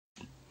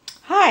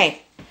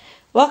Hi,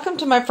 welcome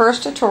to my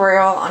first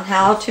tutorial on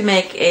how to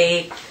make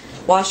a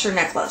washer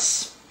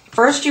necklace.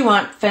 First you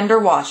want fender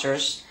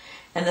washers,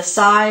 and the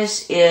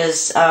size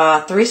is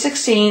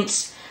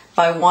 3/16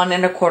 by 1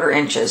 1/4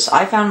 inches.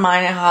 I found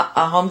mine at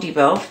Home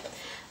Depot.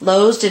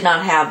 Lowe's did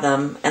not have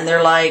them, and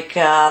they're like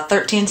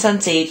 13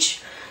 cents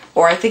each,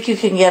 or I think you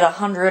can get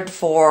 100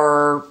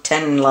 for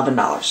 $10,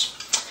 $11.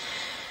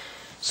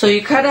 So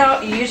you cut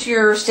out, you use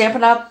your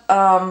Stampin' Up!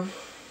 1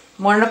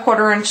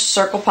 1/4 inch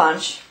circle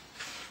punch.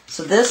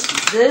 So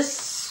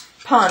this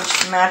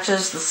punch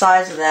matches the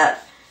size of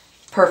that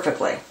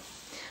perfectly.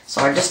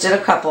 So I just did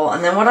a couple,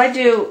 and then what I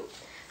do,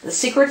 the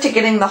secret to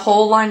getting the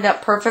hole lined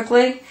up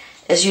perfectly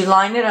is you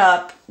line it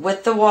up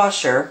with the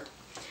washer,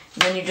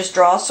 and then you just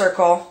draw a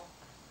circle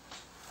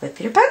with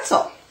your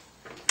pencil.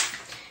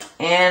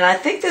 And I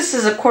think this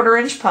is a 1/4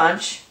 inch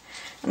punch,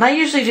 and I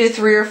usually do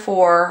 3 or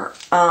 4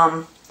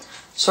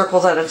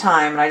 circles at a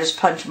time, and I just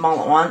punch them all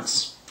at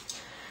once.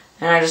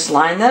 And I just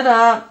line that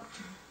up.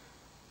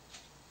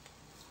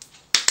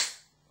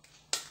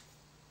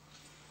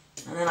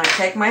 And then I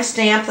take my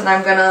stamp that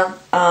I'm gonna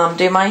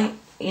do my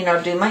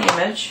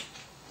image.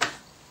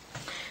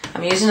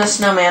 I'm using a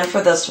snowman for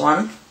this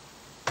one.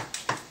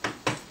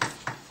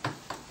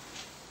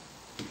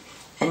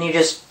 And you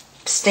just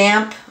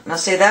stamp. Now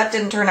see, that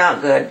didn't turn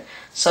out good.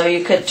 So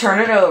you could turn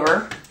it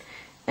over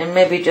and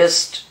maybe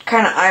just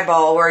kind of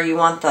eyeball where you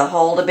want the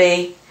hole to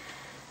be.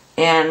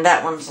 And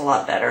that one's a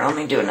lot better. Let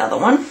me do another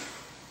one.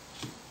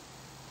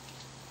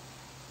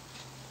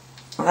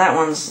 That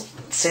one's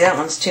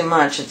too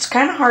much. It's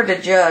kind of hard to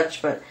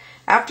judge, but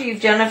after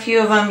you've done a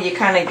few of them, you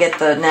kind of get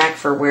the knack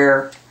for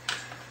where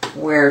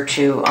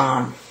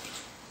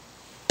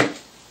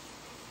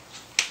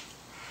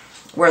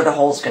the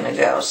hole's going to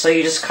go. So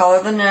you just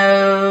color the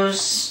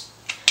nose,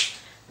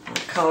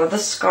 color the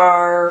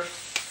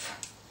scarf.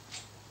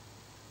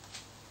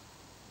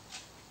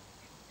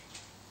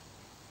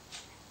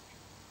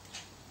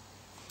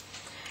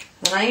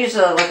 And I use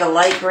like a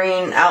light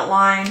green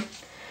outline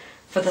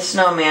for the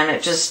snowman.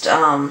 It just,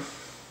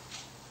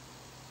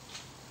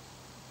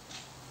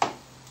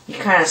 you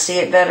kind of see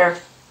it better.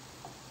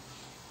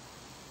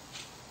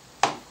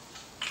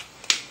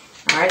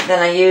 Alright, then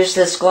I use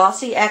this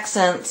Glossy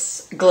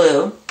Accents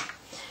glue,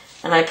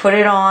 and I put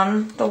it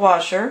on the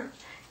washer.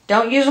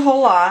 Don't use a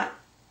whole lot,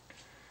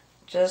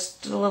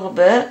 just a little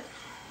bit.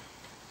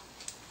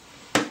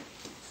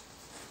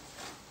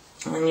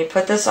 And then you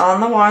put this on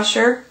the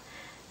washer,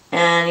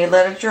 and you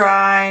let it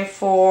dry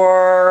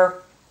for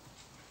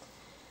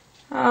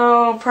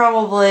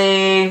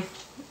probably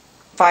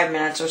 5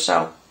 minutes or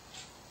so.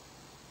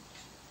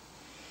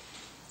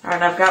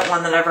 Alright, I've got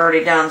one that I've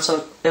already done,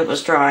 so it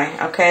was dry.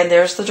 Okay,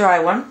 there's the dry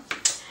one.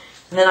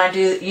 And then I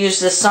use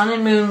this Sun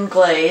and Moon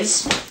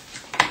glaze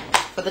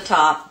for the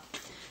top.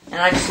 And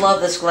I just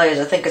love this glaze.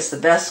 I think it's the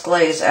best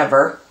glaze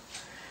ever.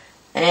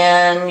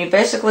 And you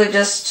basically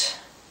just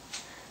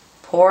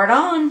pour it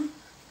on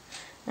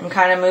and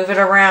kind of move it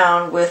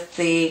around with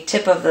the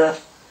tip of the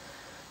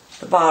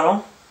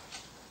bottle.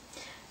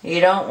 You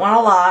don't want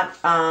a lot,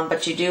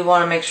 but you do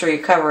want to make sure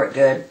you cover it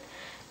good.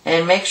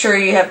 And make sure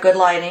you have good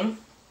lighting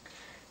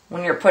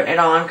when you're putting it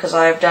on, because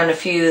I've done a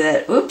few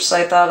that, oops,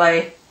 I thought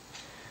I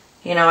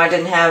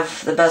didn't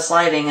have the best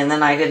lighting, and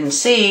then I didn't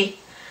see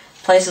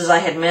places I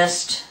had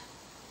missed.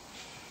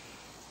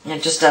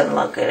 It just doesn't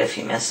look good if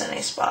you miss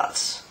any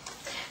spots.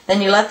 Then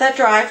you let that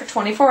dry for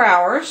 24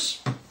 hours.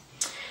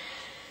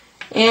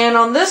 And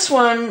on this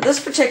one, this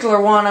particular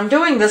one, I'm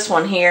doing this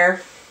one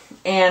here.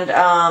 And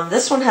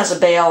this one has a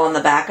bail on the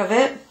back of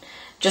it,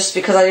 just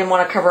because I didn't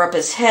want to cover up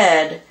his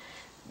head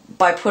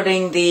by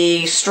putting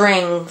the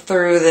string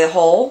through the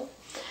hole.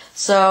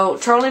 So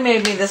Charlie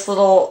made me this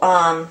little,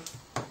 I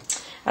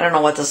don't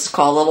know what this is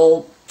called,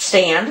 little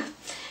stand.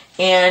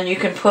 And you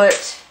can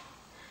put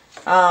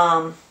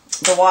the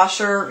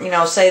washer,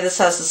 say this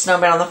has the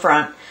snowman on the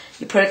front.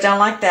 You put it down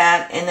like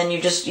that, and then you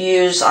just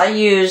I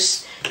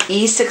use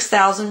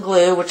E6000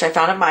 glue, which I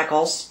found at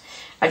Michael's.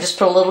 I just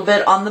put a little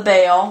bit on the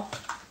bail.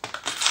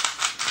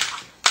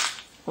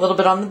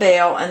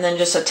 And then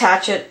just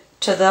attach it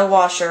to the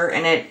washer,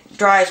 and it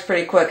dries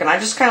pretty quick. And I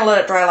just kind of let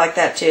it dry like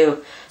that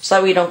too, so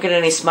that we don't get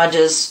any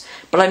smudges.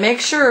 But I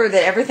make sure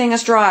that everything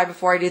is dry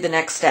before I do the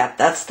next step.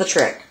 That's the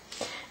trick.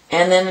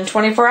 And then in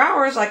 24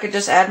 hours, I could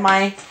just add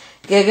my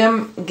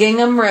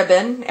gingham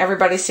ribbon.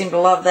 Everybody seemed to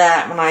love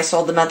that when I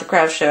sold them at the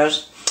craft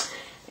shows.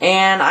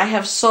 And I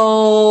have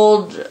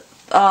sold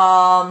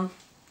almost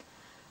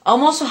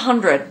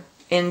 100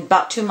 in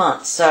about 2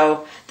 months.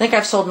 So I think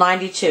I've sold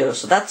 92.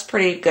 So that's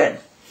pretty good.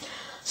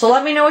 So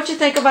let me know what you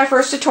think of my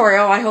first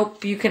tutorial. I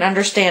hope you can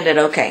understand it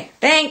okay.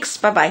 Thanks.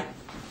 Bye-bye.